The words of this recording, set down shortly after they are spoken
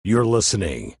You're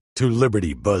listening to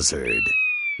Liberty Buzzard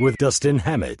with Dustin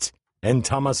Hammett and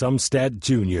Thomas Umstattd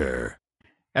Jr.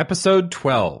 Episode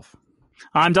 12.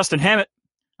 I'm Dustin Hammett.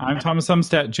 I'm Thomas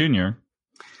Umstattd Jr.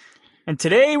 And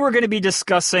today we're going to be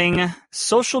discussing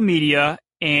social media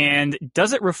and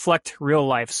does it reflect real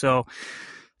life? So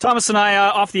Thomas and I,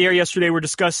 off the air yesterday, were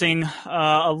discussing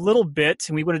a little bit,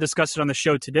 and we want to discuss it on the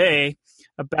show today,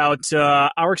 about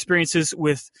our experiences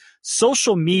with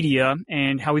social media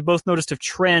and how we both noticed a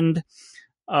trend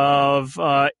of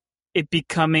it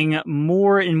becoming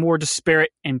more and more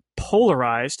disparate and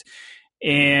polarized.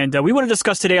 And we want to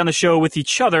discuss today on the show with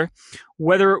each other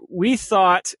whether we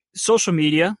thought social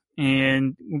media,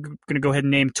 and we're going to go ahead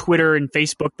and name Twitter and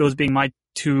Facebook, those being my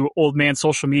two old man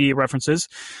social media references,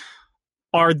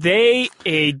 are they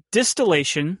a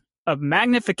distillation of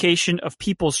magnification of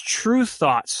people's true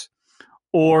thoughts?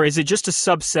 Or is it just a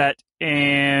subset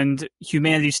and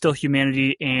humanity's still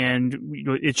humanity, and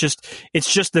it's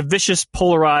just the vicious,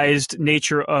 polarized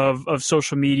nature of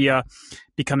social media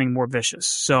becoming more vicious?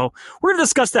 So we're going to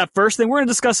discuss that first. Then we're going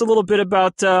to discuss a little bit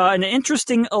about an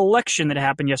interesting election that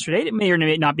happened yesterday. It may or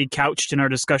may not be couched in our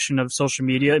discussion of social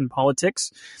media and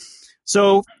politics.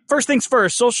 So first things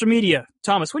first, social media.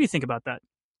 Thomas, what do you think about that?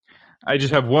 I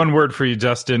just have one word for you,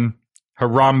 Justin.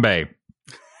 Harambe.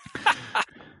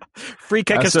 Free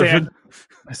Kekistan.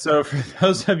 So for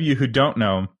those of you who don't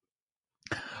know,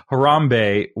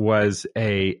 Harambe was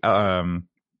a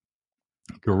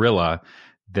gorilla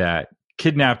that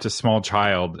kidnapped a small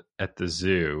child at the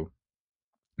zoo,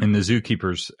 and the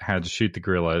zookeepers had to shoot the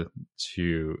gorilla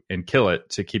and kill it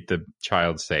to keep the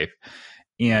child safe.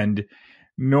 And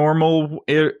normal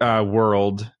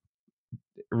world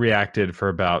reacted for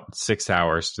about 6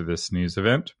 hours to this news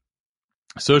event.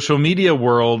 Social media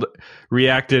world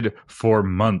reacted for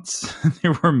months.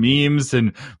 There were memes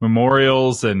and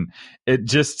memorials, and it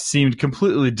just seemed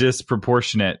completely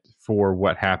disproportionate for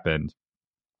what happened.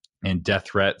 And death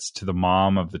threats to the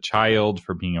mom of the child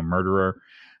for being a murderer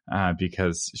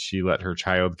because she let her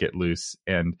child get loose.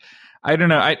 And I don't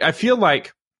know. I feel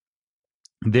like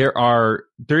there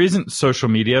isn't social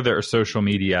media. There are social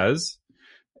medias,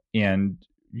 and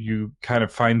you kind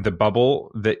of find the bubble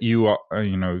that you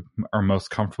are most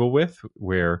comfortable with,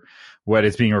 where what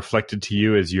is being reflected to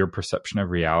you is your perception of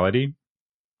reality.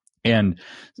 And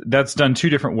that's done two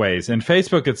different ways. In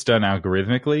Facebook, it's done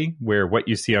algorithmically, where what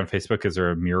you see on Facebook is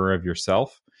a mirror of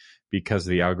yourself because of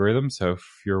the algorithm. So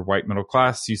if you're white middle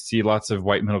class, you see lots of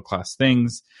white middle class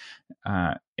things,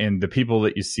 and the people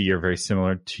that you see are very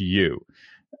similar to you.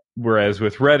 Whereas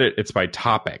with Reddit, it's by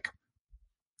topic.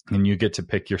 And you get to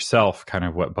pick yourself kind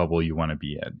of what bubble you want to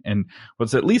be in. And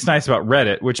what's at least nice about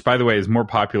Reddit, which, by the way, is more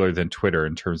popular than Twitter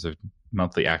in terms of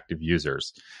monthly active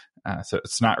users. So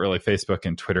it's not really Facebook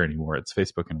and Twitter anymore. It's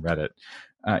Facebook and Reddit.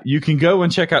 You can go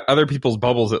and check out other people's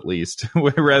bubbles at least.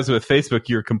 Whereas with Facebook,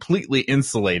 you're completely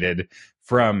insulated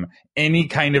from any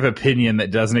kind of opinion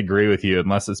that doesn't agree with you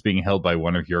unless it's being held by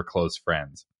one of your close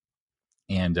friends.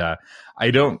 And I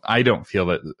don't feel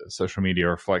that social media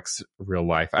reflects real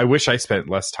life. I wish I spent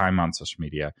less time on social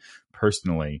media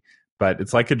personally, but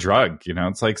it's like a drug,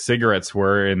 it's like cigarettes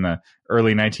were in the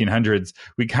early 1900s.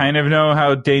 We kind of know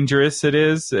how dangerous it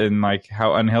is and like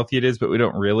how unhealthy it is, but we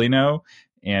don't really know.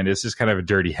 And it's just kind of a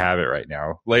dirty habit right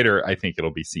now. Later, I think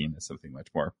it'll be seen as something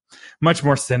much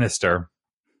more sinister.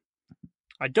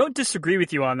 I don't disagree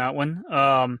with you on that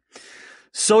one.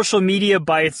 Social media,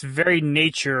 by its very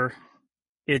nature,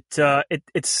 it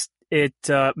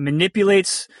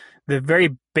manipulates the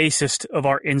very basest of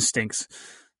our instincts.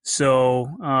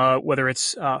 So whether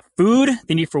it's food,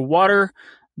 the need for water,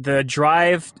 the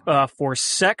drive for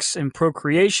sex and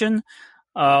procreation,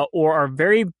 or our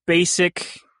very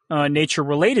basic nature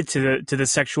related to the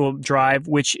sexual drive,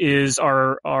 which is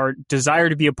our desire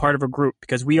to be a part of a group,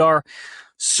 because we are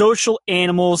social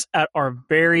animals at our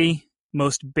very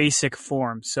most basic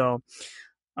form. So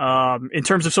in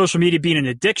terms of social media being an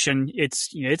addiction,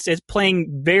 it's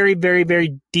playing very, very,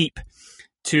 very deep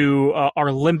to our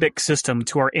limbic system,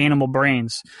 to our animal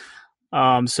brains.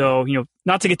 So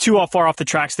not to get too far off the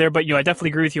tracks there, but I definitely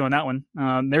agree with you on that one.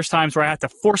 There's times where I have to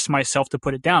force myself to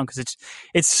put it down because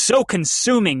it's so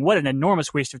consuming. What an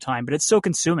enormous waste of time, but it's so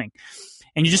consuming,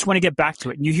 and you just want to get back to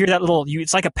it. And you hear that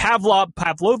it's like a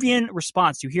Pavlovian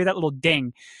response. You hear that little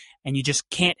ding, and you just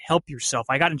can't help yourself.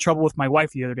 I got in trouble with my wife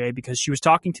the other day because she was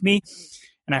talking to me,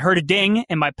 and I heard a ding,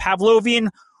 and my Pavlovian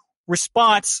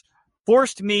response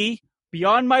forced me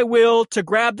beyond my will to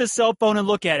grab the cell phone and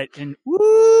look at it. And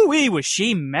woo-wee, was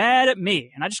she mad at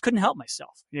me. And I just couldn't help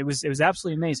myself. It was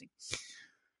absolutely amazing.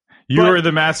 You are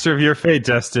the master of your fate,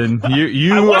 Justin.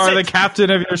 You are the captain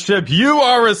of your ship. You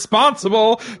are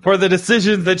responsible for the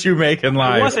decisions that you make in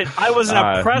life. I was an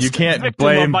oppressed you can't victim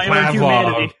blame of my own Pavlov.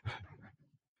 humanity.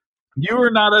 You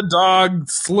are not a dog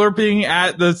slurping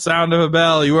at the sound of a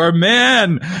bell. You are a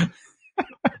man.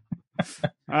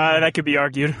 That could be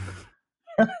argued.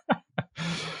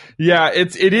 Yeah,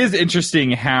 it is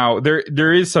interesting how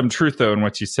there is some truth though in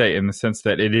what you say, in the sense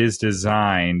that it is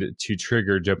designed to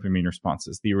trigger dopamine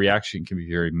responses. The reaction can be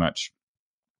very much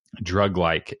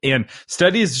drug-like, and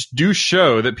studies do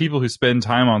show that people who spend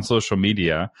time on social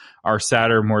media are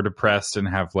sadder, more depressed, and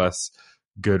have less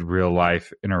good real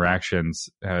life interactions.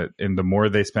 And the more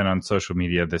they spend on social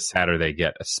media, the sadder they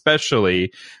get,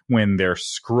 especially when they're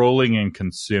scrolling and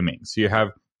consuming. So you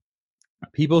have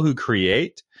people who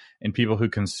create and people who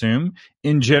consume.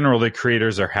 In general, the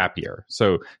creators are happier.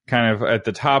 So kind of at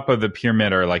the top of the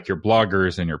pyramid are like your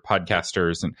bloggers and your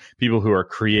podcasters and people who are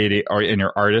creating, or and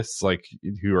your artists, like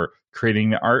who are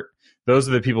creating the art. Those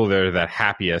are the people that are the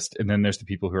happiest. And then there's the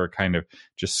people who are kind of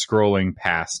just scrolling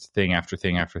past thing after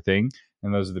thing after thing.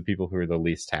 And those are the people who are the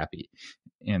least happy.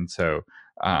 And so,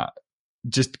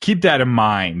 just keep that in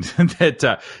mind,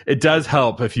 that it does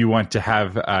help if you want to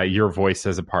have your voice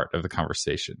as a part of the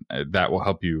conversation. That will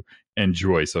help you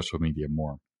enjoy social media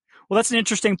more. Well, that's an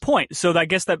interesting point. So I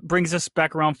guess that brings us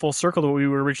back around full circle to what we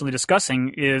were originally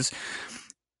discussing is,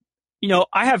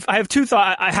 I have two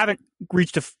thoughts. I haven't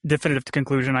reached a definitive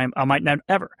conclusion. I might not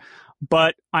ever.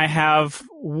 But I have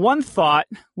one thought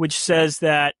which says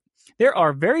that there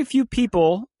are very few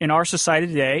people in our society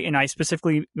today, and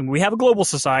we have a global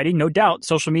society, no doubt.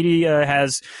 Social media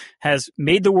has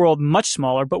made the world much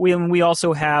smaller, but we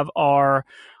also have our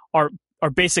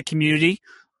basic community,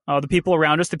 the people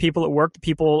around us, the people at work, the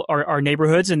people, our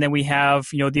neighborhoods, and then we have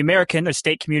the American, the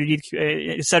state community,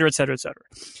 et cetera, et cetera, et cetera.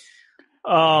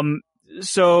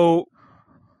 So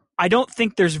I don't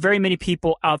think there's very many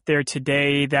people out there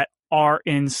today that are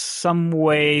in some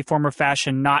way, form, or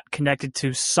fashion not connected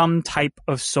to some type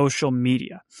of social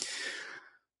media.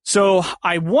 So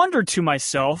I wondered to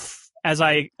myself as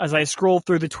I scroll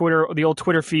through the old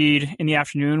Twitter feed in the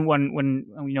afternoon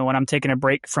when I'm taking a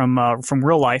break from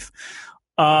real life,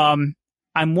 I'm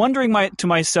wondering to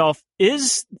myself,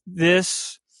 is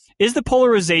the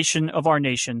polarization of our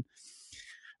nation,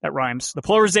 that rhymes, the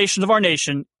polarization of our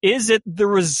nation, is it the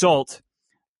result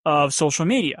of social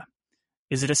media?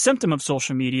 Is it a symptom of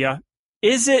social media?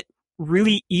 Is it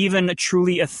really even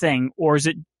truly a thing? Or is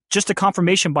it just a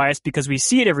confirmation bias because we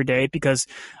see it every day, because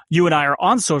you and I are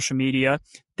on social media,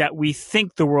 that we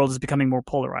think the world is becoming more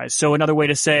polarized? So another way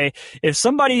to say, if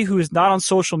somebody who is not on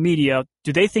social media,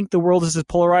 do they think the world is as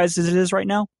polarized as it is right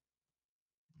now?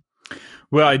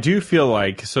 Well, I do feel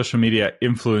like social media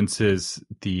influences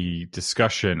the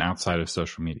discussion outside of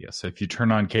social media. So if you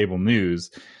turn on cable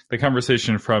news, the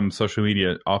conversation from social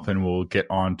media often will get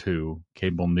onto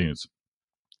cable news.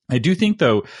 I do think,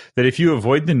 though, that if you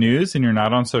avoid the news and you're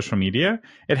not on social media,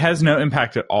 it has no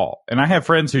impact at all. And I have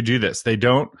friends who do this. They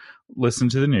don't listen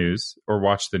to the news or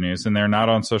watch the news, and they're not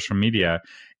on social media.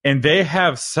 And they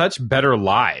have such better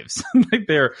lives. Like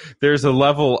there's a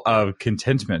level of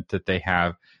contentment that they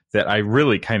have that I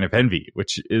really kind of envy,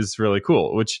 which is really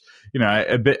cool, which,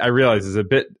 I realize is a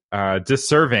bit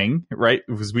disserving, right?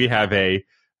 Because we have a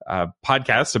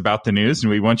podcast about the news and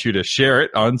we want you to share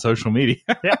it on social media.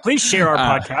 Yeah, please share our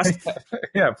podcast.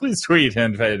 Yeah, please tweet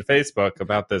and Facebook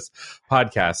about this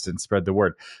podcast and spread the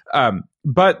word.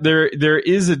 But there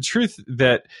is a truth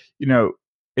that,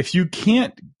 if you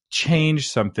can't change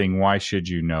something, why should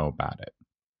you know about it?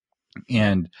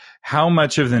 And how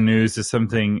much of the news is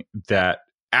something that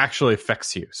actually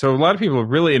affects you? So a lot of people are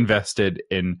really invested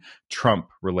in Trump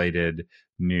related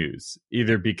news,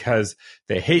 either because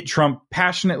they hate Trump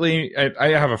passionately. I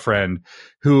have a friend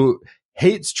who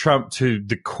hates Trump to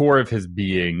the core of his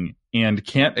being and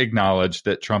can't acknowledge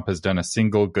that Trump has done a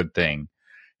single good thing,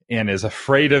 and is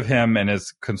afraid of him and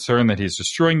is concerned that he's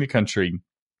destroying the country.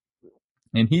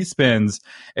 And he spends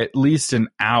at least an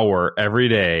hour every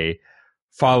day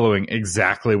following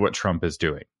exactly what Trump is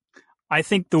doing. I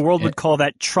think the world would call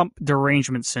that Trump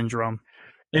derangement syndrome.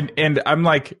 And I'm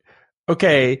like,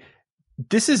 okay,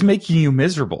 this is making you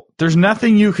miserable. There's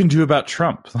nothing you can do about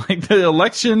Trump. Like, the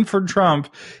election for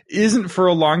Trump isn't for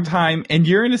a long time, and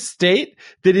you're in a state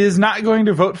that is not going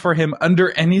to vote for him under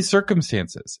any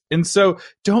circumstances. And so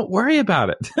don't worry about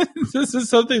it. This is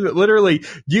something that literally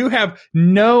you have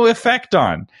no effect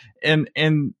on.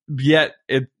 And yet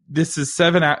this is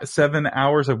 7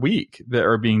 hours a week that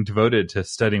are being devoted to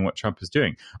studying what Trump is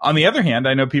doing. On the other hand,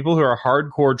 I know people who are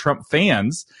hardcore Trump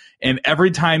fans, and every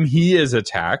time he is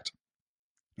attacked,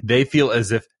 they feel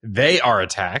as if they are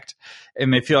attacked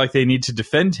and they feel like they need to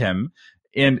defend him.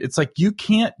 And it's like, you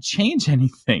can't change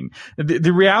anything.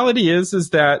 The reality is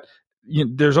that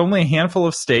there's only a handful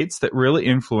of states that really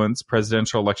influence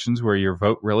presidential elections where your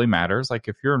vote really matters. Like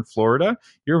if you're in Florida,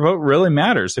 your vote really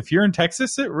matters. If you're in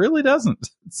Texas, it really doesn't.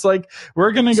 It's like,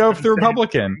 we're going to go for the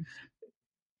Republican.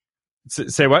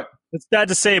 Say what? It's bad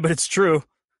to say, but it's true.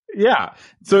 Yeah.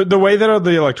 So the way that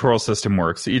the electoral system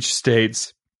works, each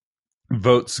state's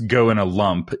votes go in a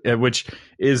lump, which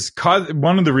is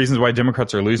one of the reasons why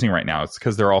Democrats are losing right now. It's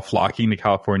because they're all flocking to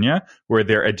California where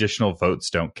their additional votes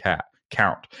don't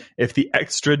count. If the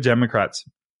extra Democrats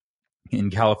in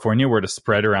California were to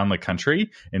spread around the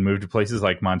country and move to places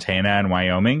like Montana and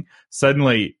Wyoming,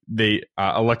 suddenly the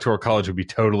electoral college would be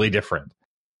totally different.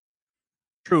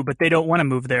 True, but they don't want to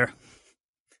move there.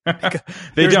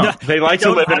 They don't. They like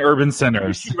to live in urban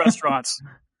centers. Restaurants.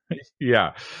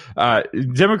 Yeah.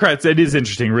 Democrats, it is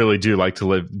interesting, really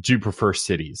do prefer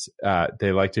cities.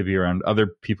 They like to be around other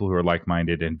people who are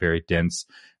like-minded in very dense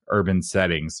urban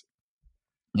settings.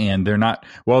 And they're not,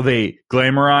 while they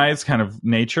glamorize kind of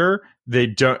nature, they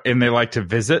don't, and they like to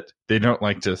visit, they don't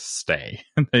like to stay.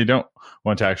 They don't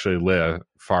want to actually live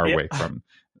far away from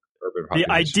urban populations.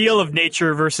 The ideal of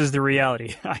nature versus the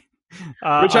reality.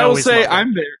 Which I will say,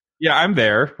 I'm there. Yeah, I'm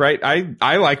there, right?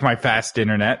 I like my fast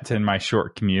internet and my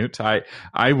short commute. I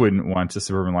wouldn't want a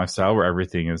suburban lifestyle where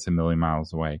everything is a million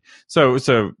miles away. So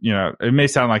it may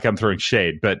sound like I'm throwing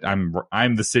shade, but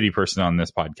I'm the city person on this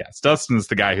podcast. Dustin's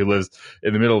the guy who lives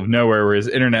in the middle of nowhere where his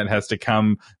internet has to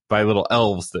come by little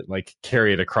elves that like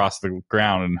carry it across the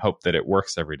ground and hope that it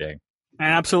works every day. I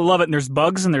absolutely love it. And there's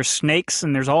bugs and there's snakes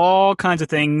and there's all kinds of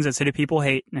things that city people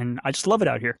hate, and I just love it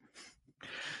out here.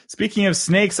 Speaking of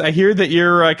snakes, I hear that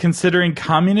you're considering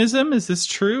communism. Is this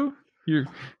true? You're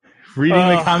reading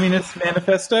the Communist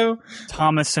Manifesto?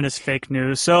 Thomas and his fake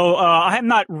news. So I am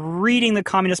not reading the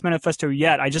Communist Manifesto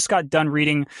yet. I just got done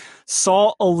reading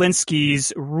Saul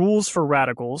Alinsky's Rules for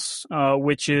Radicals,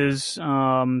 which is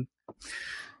a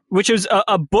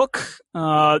book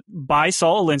by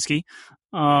Saul Alinsky,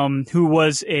 who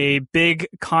was a big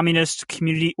communist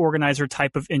community organizer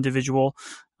type of individual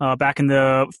back in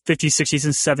the 50s, 60s,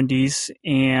 and 70s.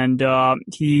 And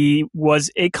he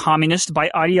was a communist by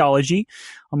ideology,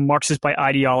 a Marxist by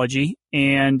ideology.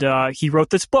 And he wrote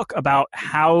this book about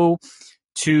how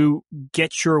to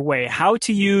get your way, how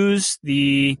to use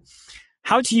the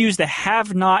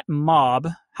have-not mob,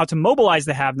 how to mobilize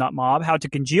the have-not mob, how to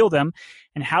congeal them,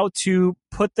 and how to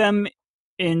put them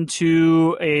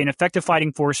into an effective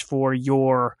fighting force for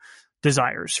your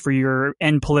desires, for your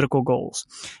end political goals.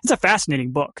 It's a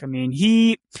fascinating book. I mean,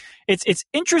 it's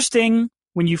interesting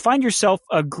when you find yourself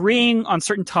agreeing on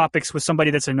certain topics with somebody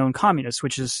that's a known communist,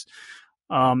 which is,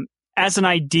 as an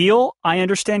ideal, I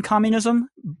understand communism,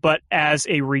 but as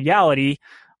a reality,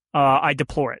 I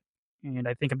deplore it. And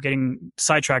I think I'm getting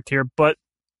sidetracked here. But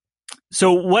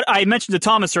so what I mentioned to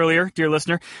Thomas earlier, dear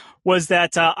listener, was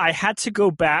that I had to go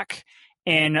back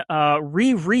and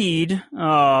reread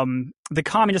the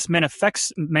Communist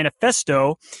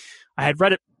Manifesto. I had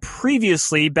read it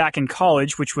previously back in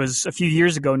college, which was a few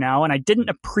years ago now, and I didn't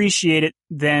appreciate it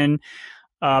then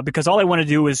because all I wanted to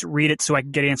do was read it so I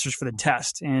could get answers for the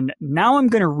test. And now I'm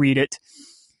going to read it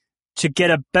to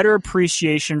get a better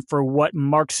appreciation for what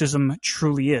Marxism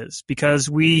truly is, because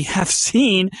we have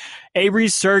seen a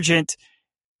resurgence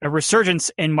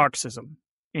in Marxism.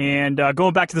 And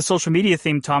going back to the social media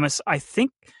theme, Thomas, I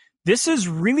think this is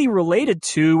really related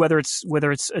to whether it's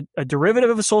a derivative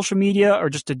of a social media or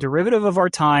just a derivative of our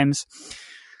times.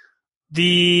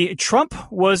 Trump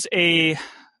was a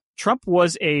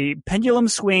pendulum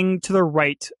swing to the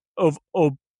right of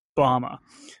Obama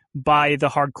by the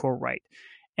hardcore right.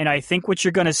 And I think what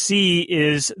you're going to see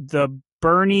is the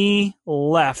Bernie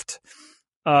left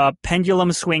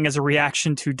pendulum swing as a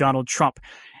reaction to Donald Trump.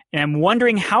 And I'm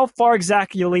wondering how far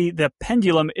exactly the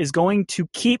pendulum is going to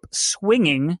keep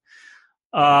swinging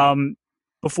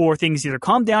before things either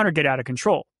calm down or get out of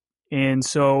control. And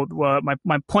so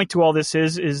my point to all this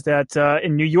is that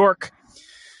in New York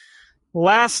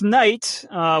last night,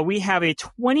 we have a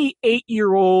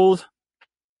 28-year-old,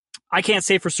 I can't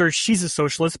say for sure she's a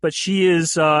socialist, but she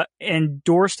is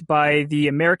endorsed by the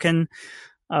American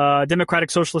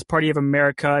Democratic Socialist Party of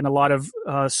America and a lot of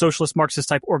socialist Marxist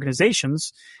type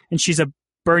organizations. And she's a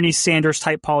Bernie Sanders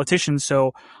type politician.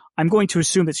 So I'm going to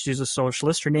assume that she's a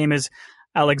socialist. Her name is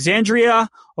Alexandria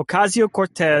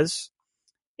Ocasio-Cortez.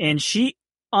 And she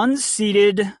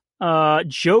unseated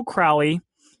Joe Crowley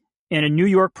in a New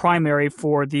York primary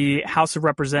for the House of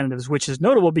Representatives, which is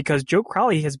notable because Joe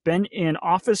Crowley has been in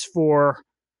office for,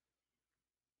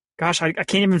 gosh, I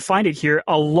can't even find it here,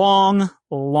 a long,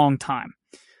 long time.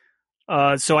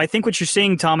 So I think what you're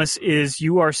seeing, Thomas, is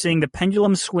you are seeing the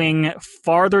pendulum swing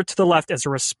farther to the left as a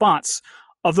response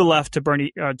of the left to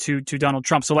Bernie, to Donald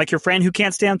Trump. So like your friend who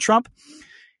can't stand Trump,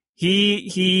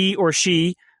 he or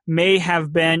she may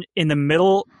have been in the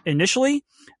middle initially,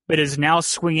 but is now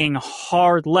swinging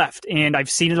hard left. And I've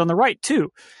seen it on the right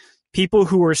too. People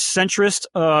who were centrist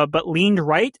but leaned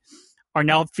right are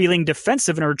now feeling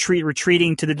defensive and are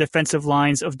retreating to the defensive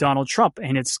lines of Donald Trump.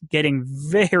 And it's getting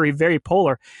very, very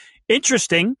polar.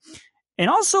 Interesting, and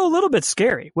also a little bit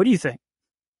scary. What do you think?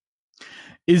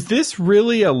 Is this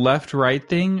really a left-right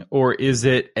thing, or is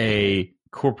it a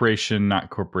corporation, not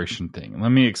corporation thing? Let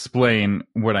me explain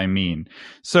what I mean.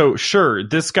 So, sure,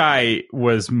 this guy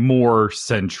was more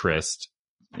centrist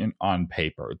on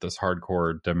paper, this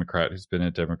hardcore Democrat who's been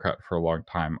a Democrat for a long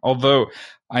time. Although,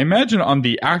 I imagine on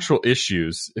the actual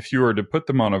issues, if you were to put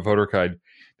them on a voter guide,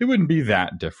 they wouldn't be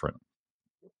that different.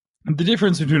 The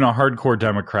difference between a hardcore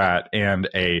Democrat and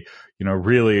a,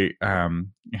 really kind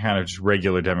of just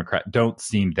regular Democrat don't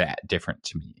seem that different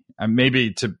to me.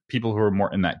 Maybe to people who are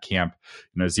more in that camp,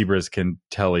 zebras can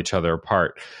tell each other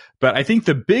apart. But I think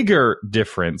the bigger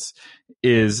difference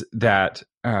is that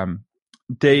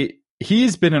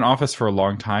he's been in office for a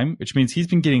long time, which means he's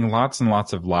been getting lots and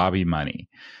lots of lobby money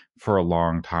for a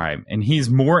long time. And he's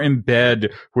more in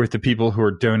bed with the people who are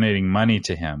donating money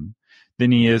to him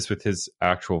than he is with his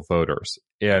actual voters.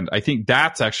 And I think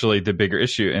that's actually the bigger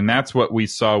issue. And that's what we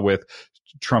saw with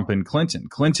Trump and Clinton.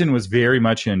 Clinton was very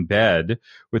much in bed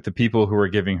with the people who were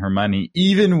giving her money,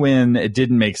 even when it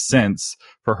didn't make sense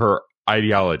for her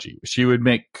ideology. She would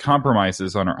make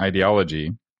compromises on her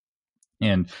ideology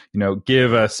and,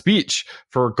 give a speech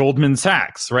for Goldman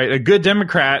Sachs, right? A good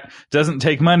Democrat doesn't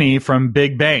take money from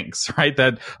big banks, right?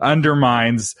 That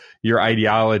undermines your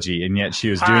ideology. And yet she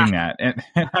was doing that. And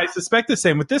I suspect the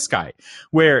same with this guy,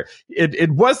 where it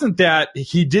wasn't that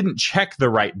he didn't check the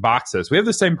right boxes. We have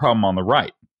the same problem on the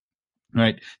right.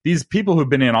 Right. These people who've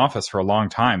been in office for a long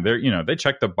time, they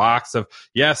check the box of,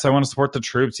 yes, I want to support the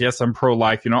troops. Yes, I'm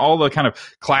pro-life, all the kind of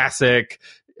classic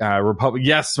Republic,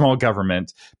 yes, small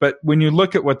government. But when you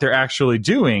look at what they're actually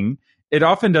doing, it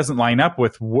often doesn't line up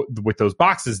with those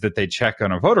boxes that they check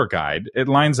on a voter guide. It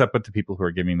lines up with the people who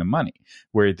are giving them money,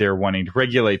 where they're wanting to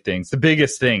regulate things. The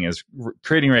biggest thing is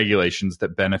creating regulations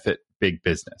that benefit big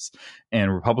business.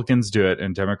 And Republicans do it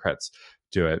and Democrats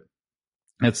do it.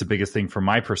 That's the biggest thing from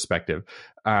my perspective.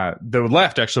 The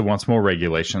left actually wants more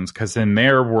regulations because in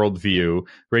their worldview,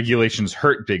 regulations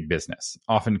hurt big business,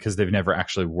 often because they've never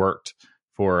actually worked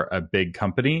for a big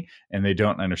company and they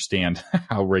don't understand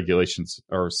how regulations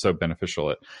are so beneficial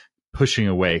at pushing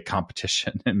away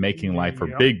competition and making life for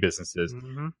big businesses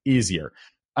easier.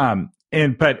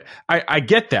 But I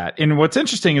get that. And what's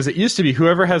interesting is it used to be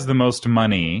whoever has the most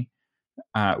money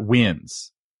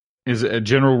wins. Is a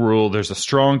general rule. There's a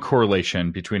strong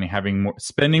correlation between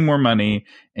spending more money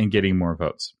and getting more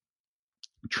votes.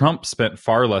 Trump spent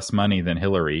far less money than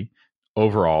Hillary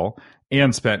overall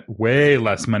and spent way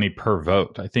less money per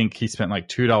vote. I think he spent like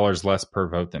 $2 less per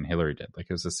vote than Hillary did. Like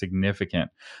it was a significant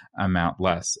amount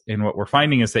less. And what we're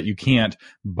finding is that you can't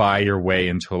buy your way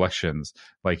into elections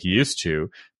like you used to,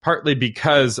 partly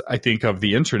because I think of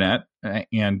the internet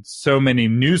and so many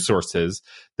news sources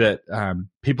that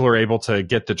people are able to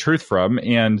get the truth from,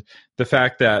 and the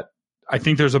fact that I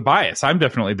think there's a bias. I'm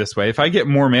definitely this way. If I get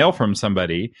more mail from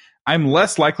somebody, I'm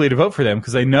less likely to vote for them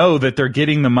because I know that they're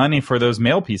getting the money for those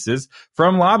mail pieces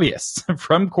from lobbyists,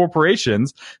 from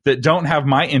corporations that don't have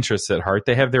my interests at heart.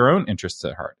 They have their own interests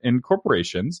at heart. And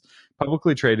corporations,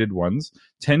 publicly traded ones,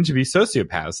 tend to be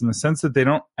sociopaths in the sense that they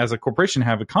don't, as a corporation,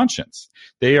 have a conscience.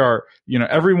 They are,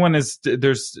 it's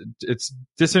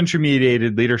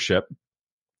disintermediated leadership.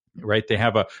 Right. They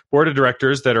have a board of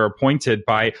directors that are appointed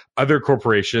by other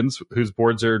corporations whose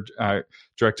boards are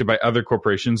directed by other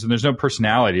corporations. And there's no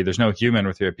personality. There's no human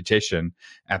with a reputation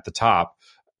at the top.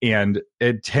 And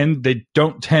they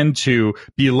don't tend to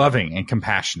be loving and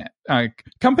compassionate.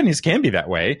 Companies can be that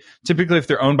way. Typically, if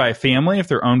they're owned by a family, if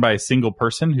they're owned by a single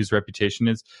person whose reputation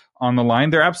is on the line,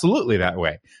 they're absolutely that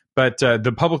way. But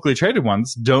the publicly traded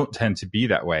ones don't tend to be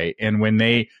that way. And when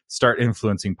they start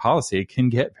influencing policy, it can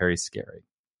get very scary.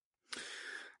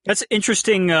 That's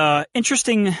interesting.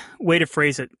 Interesting way to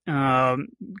phrase it.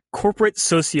 Corporate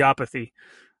sociopathy.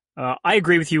 I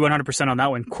agree with you 100% on that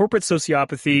one. Corporate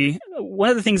sociopathy. One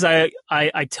of the things I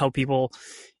tell people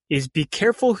is be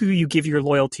careful who you give your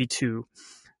loyalty to.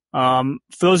 For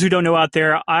those who don't know out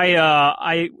there,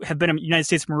 I have been a United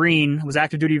States Marine, was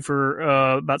active duty for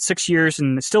about 6 years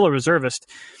and still a reservist.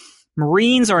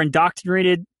 Marines are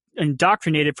indoctrinated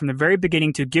indoctrinated from the very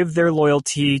beginning to give their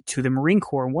loyalty to the Marine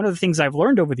Corps. And one of the things I've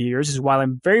learned over the years is, while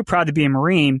I'm very proud to be a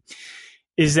Marine,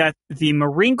 is that the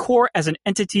Marine Corps as an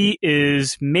entity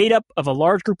is made up of a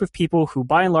large group of people who,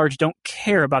 by and large, don't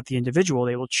care about the individual.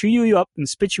 They will chew you up and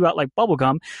spit you out like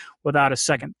bubblegum without a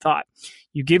second thought.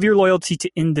 You give your loyalty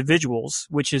to individuals,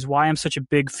 which is why I'm such a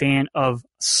big fan of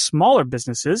smaller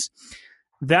businesses.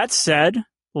 That said,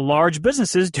 large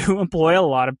businesses do employ a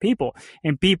lot of people,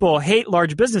 and people hate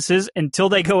large businesses until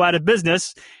they go out of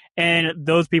business and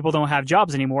those people don't have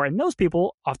jobs anymore. And those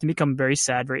people often become very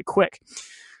sad very quick.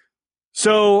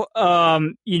 So, I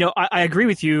agree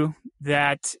with you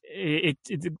that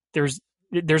there's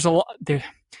a lot there.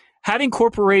 Having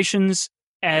corporations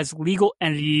as legal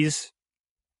entities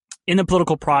in the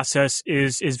political process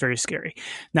is very scary.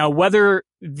 Now, whether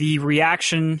the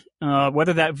reaction,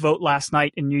 whether that vote last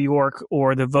night in New York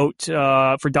or the vote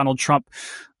for Donald Trump,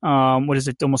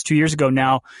 almost 2 years ago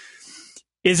now,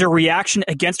 is a reaction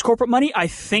against corporate money? I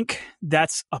think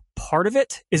that's a part of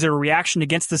it. Is it a reaction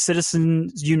against the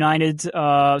Citizens United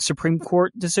Supreme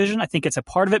Court decision? I think it's a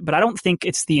part of it, but I don't think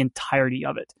it's the entirety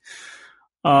of it.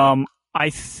 I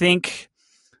think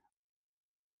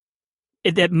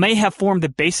it may have formed the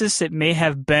basis. It may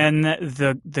have been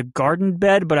the garden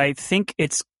bed, but I think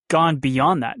it's gone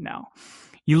beyond that now.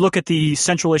 You look at the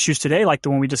central issues today, like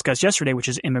the one we discussed yesterday, which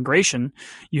is immigration.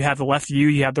 You have the left view,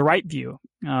 you have the right view,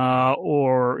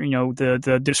 or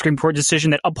the Supreme Court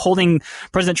decision that upholding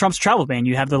President Trump's travel ban.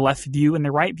 You have the left view and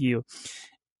the right view,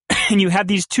 and you have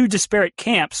these two disparate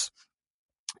camps.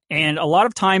 And a lot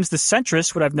of times, the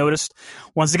centrists, what I've noticed,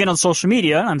 once again on social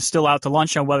media, I'm still out to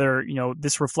lunch on whether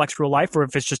this reflects real life or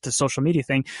if it's just a social media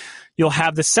thing. You'll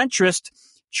have the centrist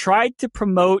try to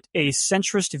promote a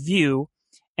centrist view,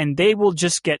 and they will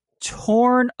just get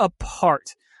torn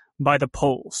apart by the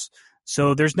polls.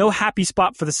 So there's no happy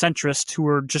spot for the centrists who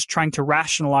are just trying to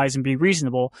rationalize and be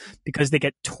reasonable, because they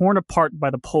get torn apart by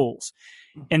the polls.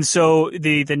 And so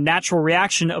the natural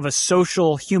reaction of a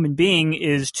social human being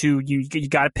is to, you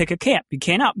got to pick a camp. You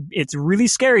cannot. It's really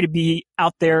scary to be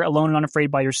out there alone and unafraid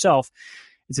by yourself.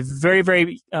 It's a very,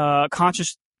 very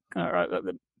conscious,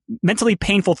 mentally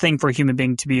painful thing for a human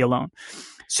being to be alone.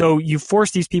 So you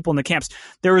force these people in the camps.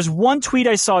 There was one tweet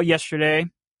I saw yesterday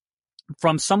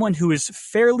from someone who is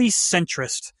fairly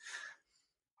centrist,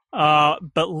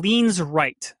 but leans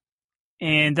right.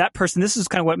 And that person, this is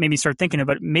kind of what made me start thinking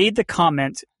about it, made the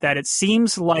comment that it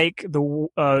seems like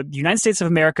the United States of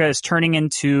America is turning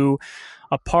into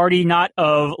a party not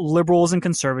of liberals and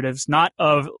conservatives, not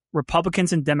of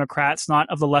Republicans and Democrats, not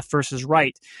of the left versus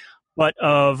right, but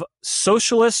of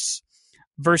socialists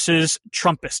versus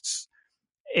Trumpists.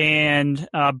 And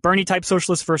Bernie type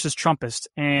socialist versus Trumpist.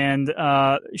 And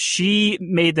she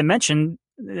made the mention,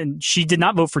 and she did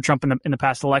not vote for Trump in the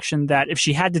past election, that if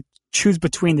she had to choose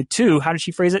between the two, how did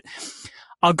she phrase it?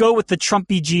 I'll go with the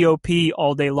Trumpy GOP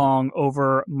all day long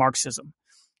over Marxism.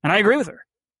 And I agree with her.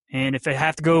 And if I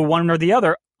have to go one or the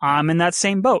other, I'm in that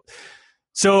same boat.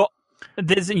 So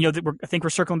this, I think we're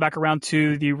circling back around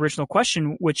to the original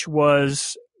question, which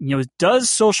was, does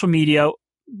social media,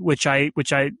 which I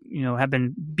have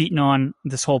been beaten on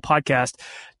this whole podcast,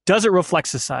 does it reflect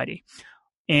society?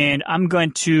 And I'm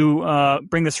going to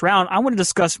bring this around. I want to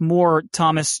discuss more,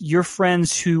 Thomas, your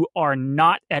friends who are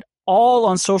not at all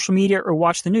on social media or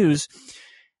watch the news.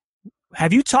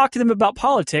 Have you talked to them about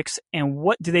politics, and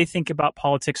what do they think about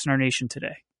politics in our nation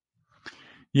today?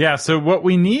 Yeah, so what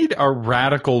we need are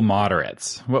radical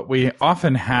moderates. What we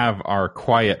often have are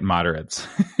quiet moderates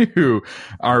who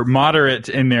are moderate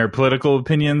in their political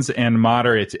opinions and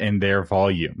moderate in their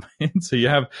volume. And so you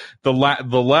have the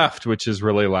left, which is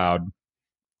really loud,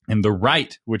 and the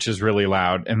right, which is really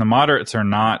loud, and the moderates are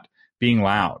not being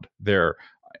loud. They're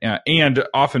and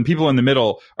often people in the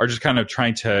middle are just kind of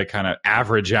trying to kind of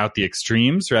average out the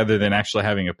extremes rather than actually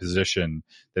having a position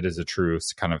that is a true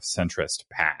kind of centrist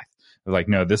path. They're like,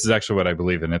 no, this is actually what I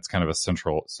believe in. It's kind of a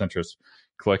centrist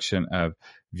collection of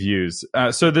views.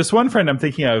 So this one friend I'm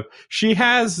thinking of, she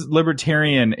has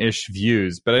libertarian-ish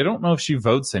views, but I don't know if she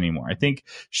votes anymore. I think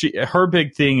her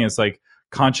big thing is like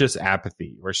conscious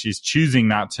apathy, where she's choosing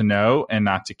not to know and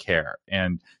not to care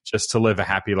and just to live a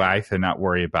happy life and not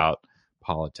worry about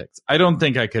politics. I don't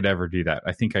think I could ever do that.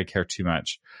 I think I care too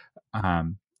much.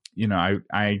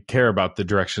 I care about the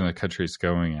direction the country is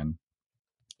going in,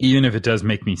 even if it does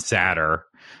make me sadder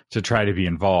to try to be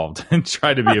involved and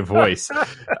try to be a voice.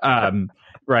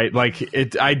 Right. Like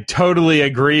I totally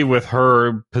agree with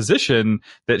her position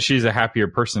that she's a happier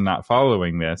person not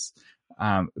following this.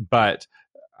 But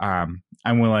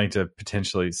I'm willing to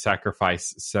potentially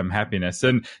sacrifice some happiness.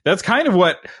 And that's kind of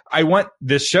what I want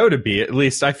this show to be. At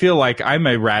least I feel like I'm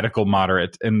a radical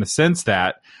moderate in the sense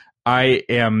that I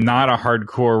am not a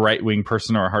hardcore right-wing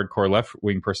person or a hardcore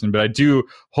left-wing person, but I do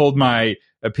hold my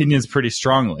opinions pretty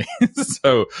strongly.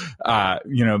 So, I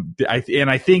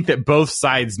think that both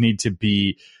sides need to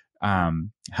be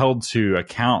held to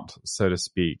account, so to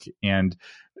speak, and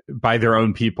by their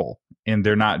own people. And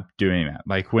they're not doing that.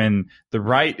 Like when the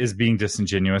right is being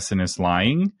disingenuous and is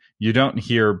lying, you don't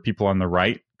hear people on the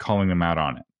right calling them out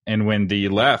on it. And when the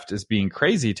left is being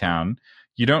crazy town,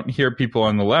 you don't hear people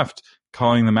on the left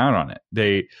calling them out on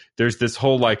it. There's this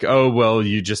whole like, oh, well,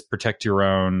 you just protect your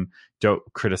own, don't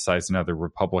criticize another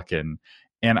Republican.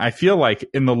 And I feel like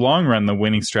in the long run, the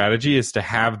winning strategy is to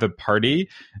have the party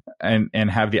and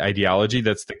have the ideology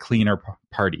that's the cleaner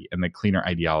party and the cleaner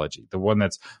ideology, the one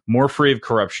that's more free of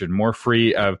corruption, more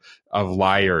free of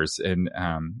liars and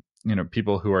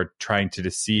people who are trying to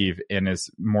deceive, and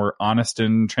is more honest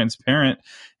and transparent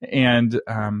and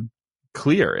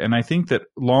clear. And I think that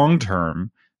long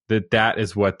term, that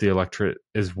is what the electorate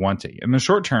is wanting. In the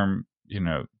short term,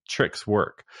 tricks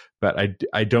work, but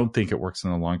I don't think it works in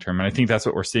the long term. And I think that's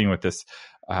what we're seeing with this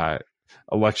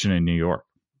election in New York.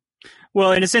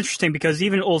 Well, and it's interesting because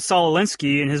even old Saul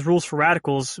Alinsky in his Rules for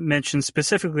Radicals mentions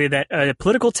specifically that a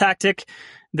political tactic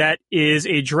that is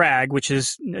a drag, which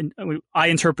is, I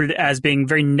interpret it as being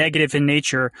very negative in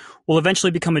nature, will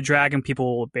eventually become a drag and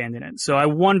people will abandon it. So I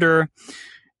wonder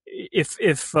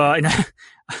if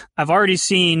I've already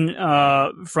seen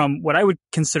from what I would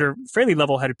consider fairly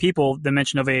level-headed people the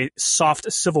mention of a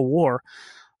soft civil war.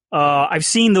 I've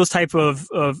seen those type of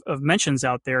mentions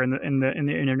out there in the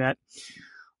internet,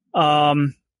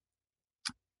 and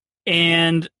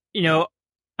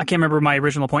I can't remember my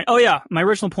original point. Oh yeah, my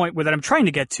original point that I'm trying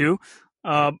to get to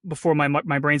before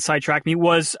my brain sidetracked me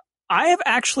was I have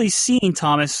actually seen,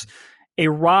 Thomas, a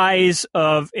rise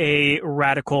of a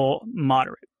radical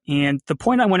moderate. And the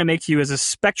point I want to make to you is a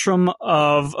spectrum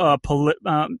of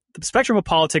the spectrum of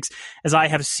politics as I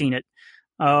have seen it,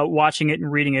 watching it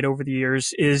and reading it over the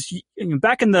years. Is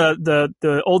back in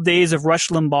the old days of Rush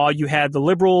Limbaugh, you had the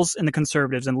liberals and the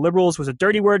conservatives, and liberals was a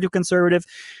dirty word to conservative,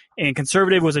 and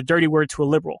conservative was a dirty word to a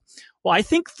liberal. Well, I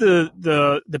think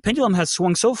the pendulum has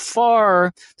swung so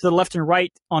far to the left and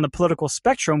right on the political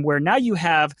spectrum where now you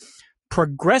have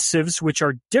progressives, which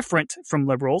are different from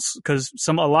liberals, because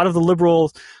a lot of the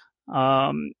liberal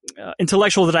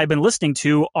intellectuals that I've been listening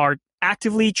to are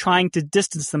actively trying to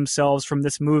distance themselves from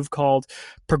this move called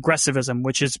progressivism,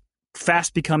 which is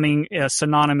fast becoming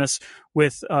synonymous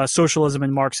with socialism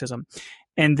and Marxism.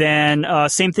 And then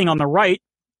same thing on the right,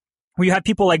 where you have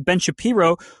people like Ben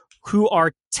Shapiro, who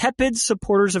are tepid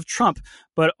supporters of Trump,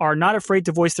 but are not afraid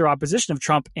to voice their opposition of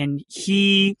Trump. And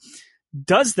he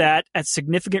does that at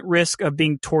significant risk of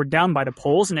being torn down by the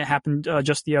polls. And it happened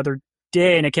just the other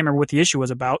day, and I can't remember what the issue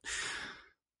was about.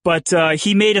 But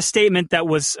he made a statement that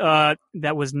was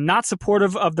not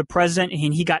supportive of the president,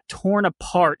 and he got torn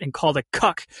apart and called a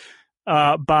cuck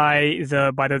by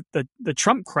the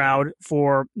Trump crowd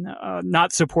for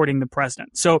not supporting the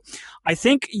president. So I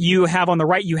think you have on the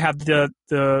right, you have the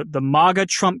MAGA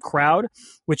Trump crowd,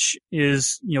 which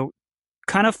is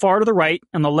kind of far to the right.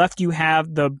 On the left, you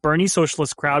have the Bernie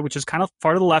socialist crowd, which is kind of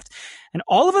far to the left. And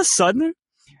all of a sudden,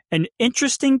 an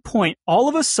interesting point, all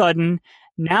of a sudden,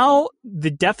 now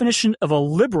the definition of a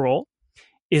liberal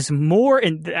is more,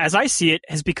 and as I see it,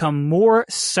 has become more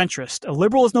centrist. A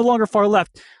liberal is no longer far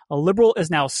left. A liberal is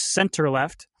now center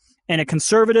left. And a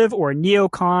conservative or a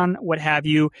neocon, what have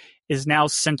you, is now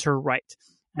center right.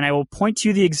 And I will point to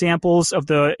you the examples of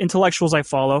the intellectuals I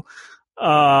follow.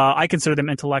 I consider them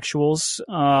intellectuals.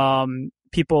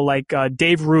 People like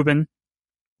Dave Rubin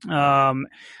on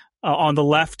the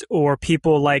left, or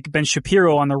people like Ben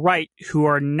Shapiro on the right, who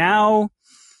are now,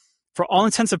 for all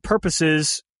intents and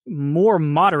purposes, more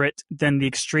moderate than the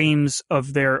extremes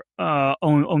of their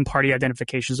own party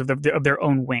identifications, of their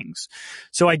own wings.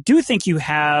 So I do think you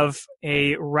have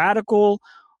I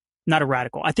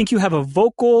think you have a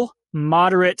vocal,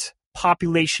 moderate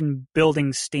population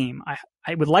building steam.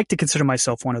 I would like to consider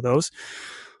myself one of those.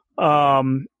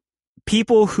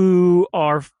 People who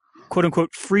are quote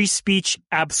unquote free speech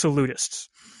absolutists.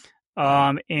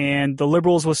 And the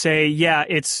liberals will say, yeah,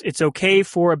 it's okay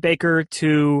for a baker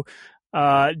to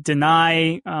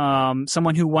deny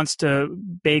someone who wants to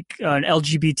bake an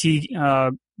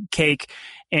LGBT cake.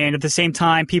 And at the same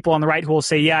time, people on the right who will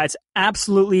say, yeah, it's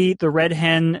absolutely the Red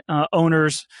Hen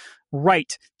owner's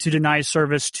right to deny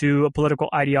service to a political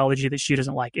ideology that she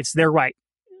doesn't like. It's their right.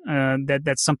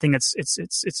 That's something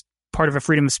it's part of a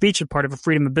freedom of speech and part of a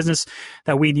freedom of business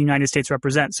that we in the United States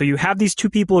represent. So you have these two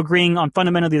people agreeing on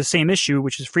fundamentally the same issue,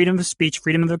 which is freedom of speech,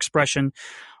 freedom of expression,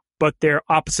 but they're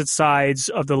opposite sides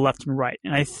of the left and right.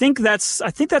 And I think that's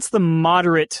the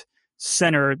moderate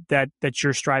center that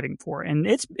you're striving for, and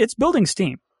it's building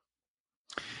steam.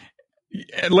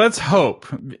 Let's hope.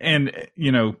 And,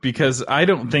 because I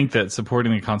don't think that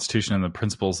supporting the Constitution and the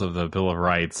principles of the Bill of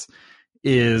Rights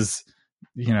is,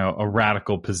 a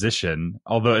radical position,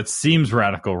 although it seems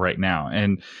radical right now.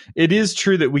 And it is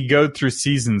true that we go through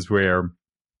seasons where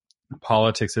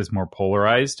politics is more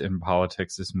polarized and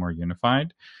politics is more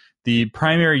unified. The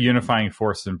primary unifying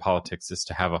force in politics is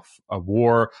to have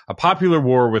a popular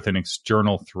war with an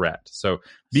external threat. So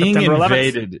being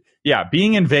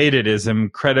invaded is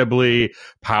incredibly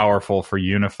powerful for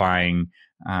unifying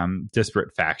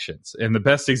disparate factions. And the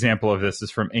best example of this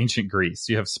is from ancient Greece.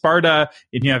 You have Sparta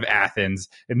and you have Athens,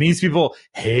 and these people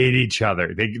hate each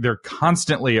other. They're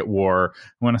constantly at war.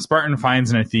 When a Spartan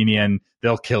finds an Athenian,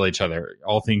 they'll kill each other,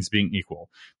 all things being equal.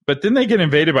 But then they get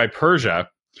invaded by Persia,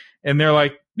 and they're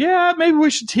like, yeah, maybe we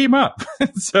should team up.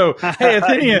 So, hey,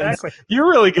 Athenians, exactly. You're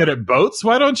really good at boats.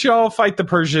 Why don't you all fight the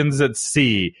Persians at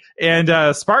sea?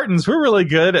 And Spartans, we're really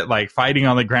good at fighting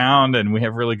on the ground, and we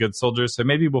have really good soldiers. So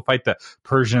maybe we'll fight the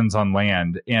Persians on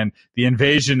land. And the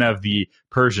invasion of the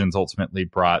Persians ultimately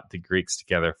brought the Greeks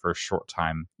together for a short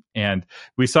time. And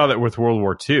we saw that with World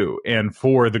War II. And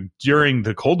during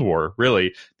the Cold War,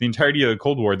 really, the entirety of the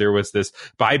Cold War, there was this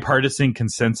bipartisan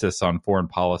consensus on foreign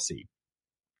policy,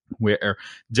 where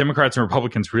Democrats and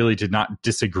Republicans really did not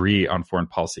disagree on foreign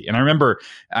policy. And I remember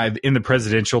in the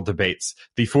presidential debates,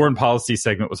 the foreign policy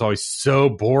segment was always so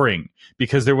boring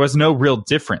because there was no real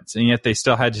difference, and yet they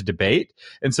still had to debate.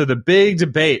 And so the big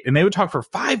debate, and they would talk for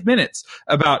 5 minutes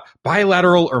about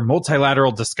bilateral or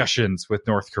multilateral discussions with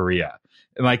North Korea.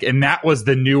 And that was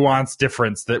the nuanced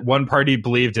difference, that one party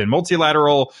believed in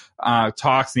multilateral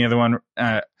talks and the other one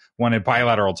wanted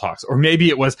bilateral talks. Or maybe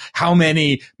it was how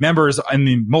many members in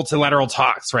the multilateral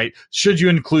talks, right? Should you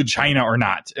include China or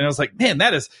not? And I was like, man,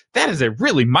 that is a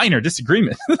really minor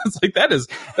disagreement. It's that is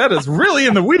really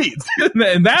in the weeds.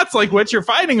 And that's what you're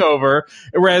fighting over.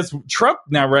 Whereas Trump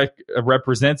now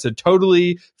represents a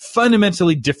totally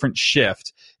fundamentally different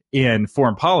shift in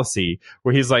foreign policy,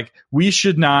 where he's like, we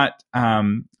should not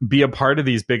be a part of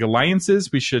these big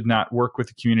alliances. We should not work with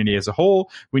the community as a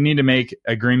whole. We need to make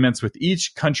agreements with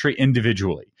each country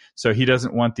individually. So he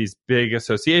doesn't want these big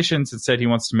associations. Instead, he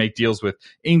wants to make deals with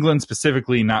England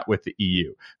specifically, not with the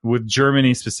EU, with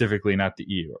Germany specifically, not the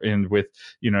EU, and with,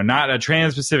 not a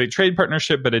trans-Pacific trade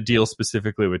partnership, but a deal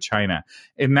specifically with China.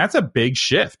 And that's a big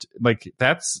shift.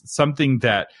 That's something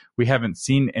that we haven't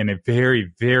seen in a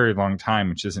very, very long time,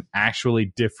 which is an actually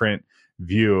different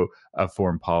view of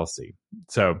foreign policy.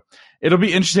 So it'll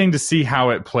be interesting to see how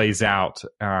it plays out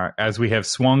as we have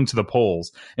swung to the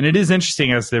polls. And it is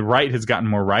interesting, as the right has gotten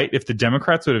more right. If the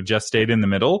Democrats would have just stayed in the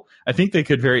middle, I think they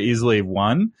could very easily have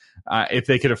won if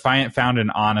they could have found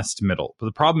an honest middle. But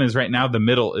the problem is right now the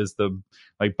middle is the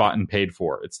bought and paid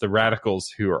for. It's the radicals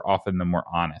who are often the more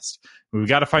honest. We've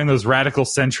got to find those radical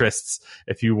centrists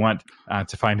if you want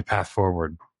to find a path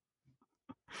forward.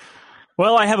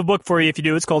 Well, I have a book for you if you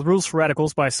do. It's called Rules for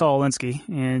Radicals by Saul Alinsky.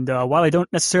 And while I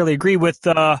don't necessarily agree with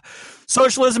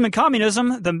socialism and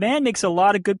communism, the man makes a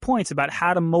lot of good points about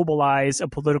how to mobilize a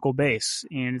political base.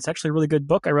 And it's actually a really good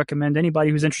book. I recommend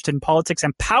anybody who's interested in politics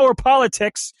and power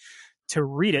politics to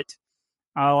read it.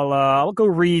 I'll go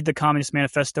read the Communist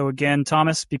Manifesto again,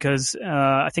 Thomas, because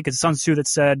I think it's Sun Tzu that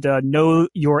said, know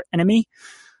your enemy.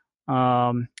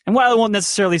 And while I won't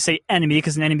necessarily say enemy,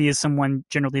 because an enemy is someone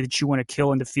generally that you want to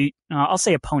kill and defeat, I'll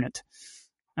say opponent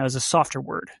as a softer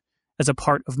word, as a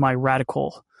part of my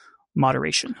radical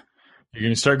moderation. You're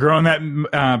going to start growing that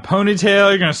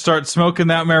ponytail. You're going to start smoking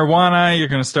that marijuana. You're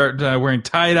going to start wearing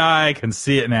tie-dye. I can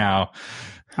see it now.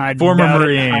 Former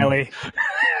Marine.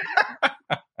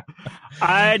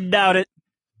 I doubt it.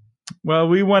 Well,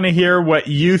 we want to hear what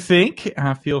you think.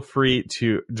 Feel free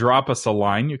to drop us a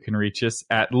line. You can reach us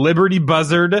at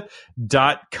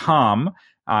libertybuzzard.com.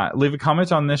 Leave a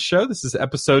comment on this show. This is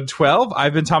episode 12.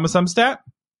 I've been Thomas Umstattd.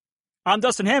 I'm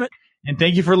Dustin Hammett. And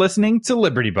thank you for listening to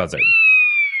Liberty Buzzard.